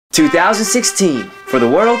2016. For the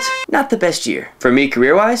world, not the best year. For me,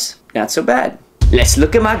 career-wise, not so bad. Let's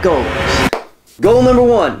look at my goals. Goal number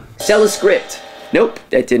 1, sell a script. Nope,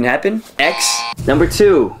 that didn't happen. X. Number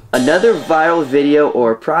 2, another viral video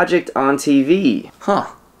or project on TV. Huh.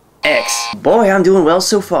 X. Boy, I'm doing well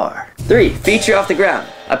so far. 3, feature off the ground.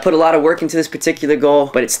 I put a lot of work into this particular goal,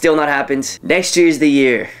 but it's still not happened. Next year's the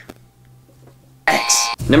year. X.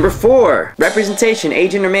 Number 4, representation,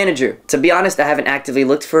 agent or manager. To be honest, I haven't actively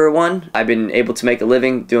looked for one. I've been able to make a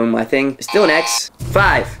living doing my thing. Still an X.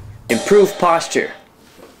 5, improve posture.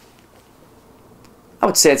 I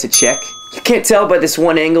would say it's a check. You can't tell by this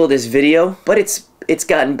one angle of this video, but it's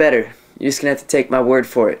gotten better. You're just gonna have to take my word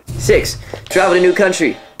for it. 6, travel to a new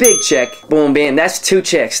country. Big check. Boom, bam. That's 2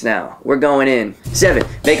 checks now. We're going in. 7,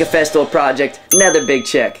 make a festival project. Another big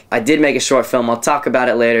check. I did make a short film. I'll talk about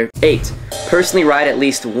it later. 8, personally write at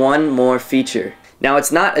least 1 more feature. Now,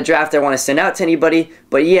 it's not a draft I want to send out to anybody,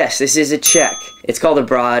 but yes, this is a check. It's called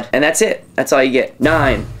abroad, and that's it. That's all you get.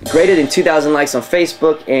 9, greater than 2,000 likes on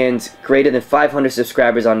Facebook and greater than 500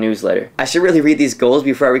 subscribers on newsletter. I should really read these goals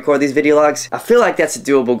before I record these video logs. I feel like that's a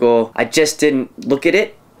doable goal. I just didn't look at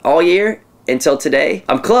it all year until today.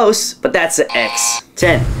 I'm close, but that's an X.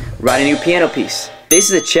 10, write a new piano piece.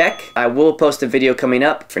 This is a check. I will post a video coming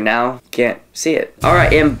up. For now, can't see it. All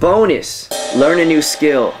right, and bonus, learn a new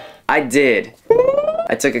skill. I did.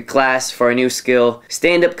 I took a class for a new skill,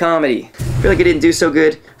 stand-up comedy. Feel like I didn't do so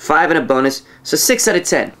good. 5 and a bonus, so 6 out of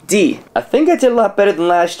 10. D, I think I did a lot better than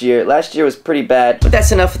last year. Last year was pretty bad, but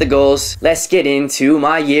that's enough for the goals. Let's get into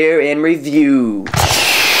my year in review.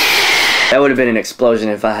 That would have been an explosion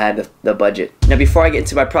if I had the budget. Now, before I get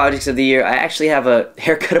into my projects of the year, I actually have a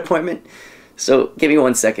haircut appointment, so give me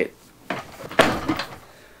 1 second.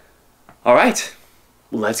 All right,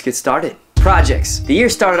 let's get started. Projects. The year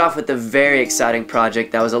started off with a very exciting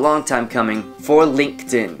project that was a long time coming for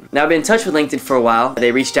LinkedIn. Now, I've been in touch with LinkedIn for a while.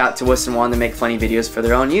 They reached out to us and wanted to make funny videos for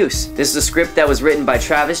their own use. This is a script that was written by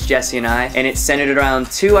Travis, Jesse, and I, and it's centered around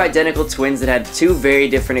 2 identical twins that had 2 very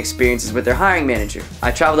different experiences with their hiring manager. I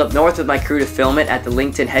traveled up north with my crew to film it at the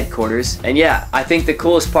LinkedIn headquarters, and yeah, I think the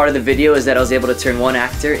coolest part of the video is that I was able to turn 1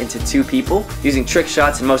 actor into 2 people using trick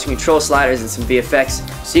shots and motion control sliders and some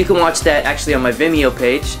VFX, so you can watch that actually on my Vimeo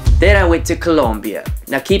page. Then I went to Colombia.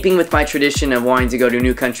 Now, keeping with my tradition of wanting to go to a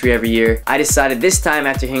new country every year, I decided this time,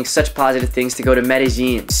 after hearing such positive things, to go to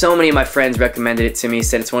Medellin. So many of my friends recommended it to me,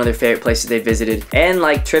 said it's one of their favorite places they visited. And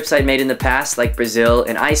like trips I'd made in the past, like Brazil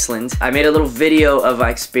and Iceland, I made a little video of my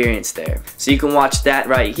experience there. So you can watch that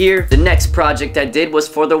right here. The next project I did was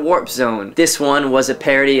for the Warp Zone. This one was a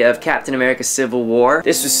parody of Captain America Civil War.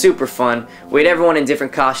 This was super fun. We had everyone in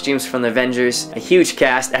different costumes from the Avengers. A huge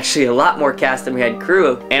cast, actually a lot more cast than we had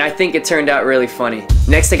crew. And I think it turned out really funny.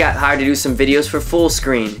 Next, I got hired to do some videos for Full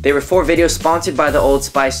Screen. They were 4 videos sponsored by the Old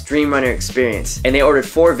Spice Dream Runner experience, and they ordered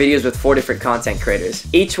 4 videos with 4 different content creators.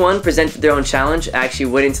 Each one presented their own challenge. I actually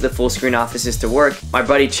went into the Full Screen offices to work. My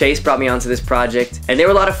buddy Chase brought me onto this project, and they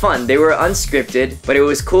were a lot of fun. They were unscripted, but it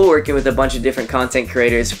was cool working with a bunch of different content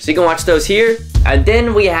creators. So you can watch those here. And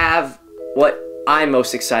then we have what I'm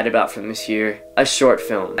most excited about from this year, a short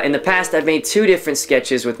film. In the past, I've made 2 different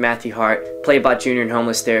sketches with Matthew Hart, Playbot Jr. and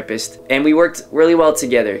Homeless Therapist, and we worked really well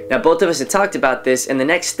together. Now, both of us had talked about this, and the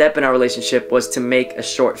next step in our relationship was to make a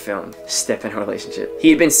short film. Step in our relationship. He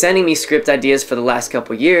had been sending me script ideas for the last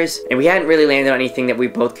couple years, and we hadn't really landed on anything that we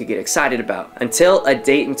both could get excited about, until a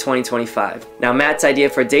date in 2025. Now, Matt's idea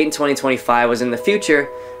for a date in 2025 was, in the future,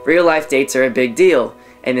 real life dates are a big deal,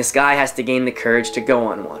 and this guy has to gain the courage to go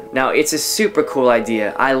on one. Now, it's a super cool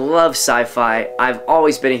idea. I love sci-fi. I've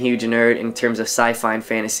always been a huge nerd in terms of sci-fi and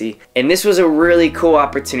fantasy, and this was a really cool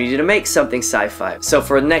opportunity to make something sci-fi. So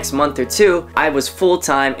for the next month or 2, I was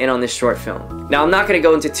full-time in on this short film. Now, I'm not going to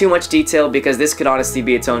go into too much detail because this could honestly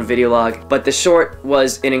be its own video log, but the short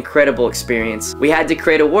was an incredible experience. We had to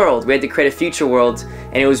create a world. We had to create a future world,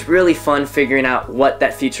 and it was really fun figuring out what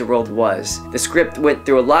that future world was. The script went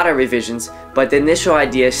through a lot of revisions, but the initial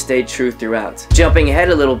idea stayed true throughout. Jumping ahead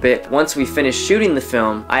a little bit, once we finished shooting the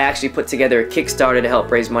film, I actually put together a Kickstarter to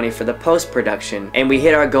help raise money for the post-production, and we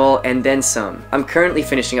hit our goal and then some. I'm currently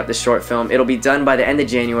finishing up the short film. It'll be done by the end of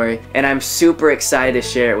January, and I'm super excited to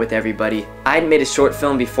share it with everybody. I hadn't made a short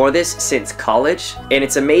film before this since college, and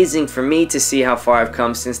it's amazing for me to see how far I've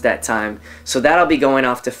come since that time. So that'll be going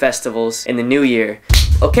off to festivals in the new year.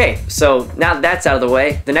 Okay, so now that that's out of the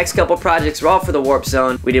way, the next couple projects were all for the Warp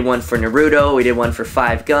Zone. We did one for Naruto, we did one for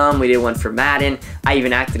 5 Gum, we did one for Madden. I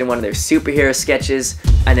even acted in one of their superhero sketches.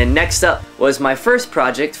 And then next up was my first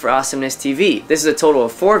project for Awesomeness TV. This is a total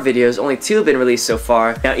of 4 videos, only 2 have been released so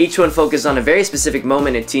far. Now each one focused on a very specific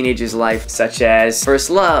moment in a teenager's life, such as first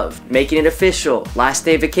love, making it official, last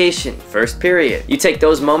day of vacation, first period. You take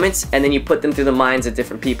those moments and then you put them through the minds of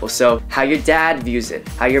different people. So how your dad views it,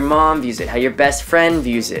 how your mom views it, how your best friend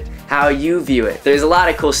views it, how you view it. There's a lot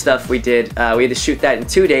of cool stuff we did. We had to shoot that in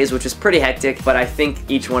 2 days, which was pretty hectic, but I think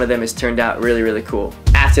each one of them has turned out really, really cool.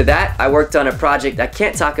 After that, I worked on a project I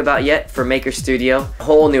can't talk about yet for Maker Studio. A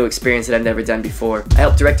whole new experience that I've never done before. I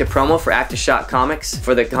helped direct a promo for Aftershock Comics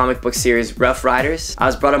for the comic book series Rough Riders. I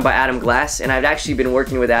was brought on by Adam Glass, and I've actually been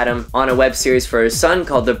working with Adam on a web series for his son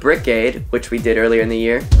called The Brickade, which we did earlier in the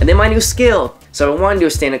year. And then my new skill. So I wanted to do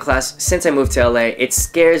a stand-up class since I moved to LA. It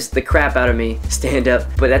scares the crap out of me, stand-up,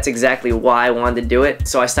 but that's exactly why I wanted to do it.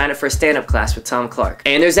 So I signed up for a stand-up class with Tom Clark.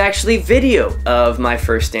 And there's actually video of my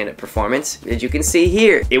first stand-up performance, as you can see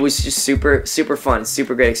here. It was just super, super fun,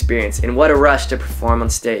 super great experience, and what a rush to perform on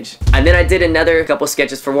stage. And then I did another couple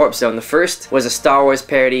sketches for Warp Zone. The first was a Star Wars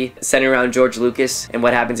parody centered around George Lucas and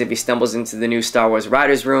what happens if he stumbles into the new Star Wars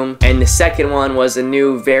writer's room. And the second one was a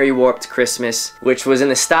new, very warped Christmas, which was in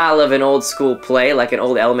the style of an old school play, like an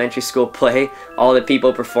old elementary school play. All the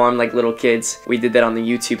people performed like little kids. We did that on the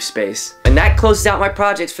YouTube space. And that closes out my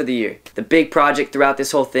projects for the year. The big project throughout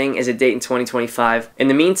this whole thing is a date in 2025. In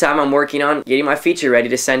the meantime, I'm working on getting my feature ready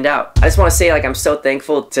to send out. I just want to say, like, I'm so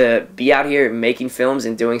thankful to be out here making films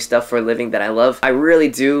and doing stuff for a living that I love. I really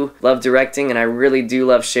do love directing, and I really do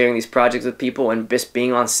love sharing these projects with people and just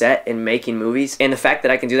being on set and making movies. And the fact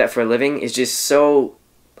that I can do that for a living is just so,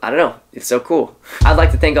 I don't know, it's so cool. I'd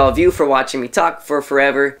like to thank all of you for watching me talk for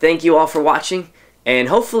forever. Thank you all for watching, and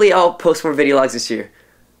hopefully I'll post more video logs this year.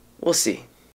 We'll see.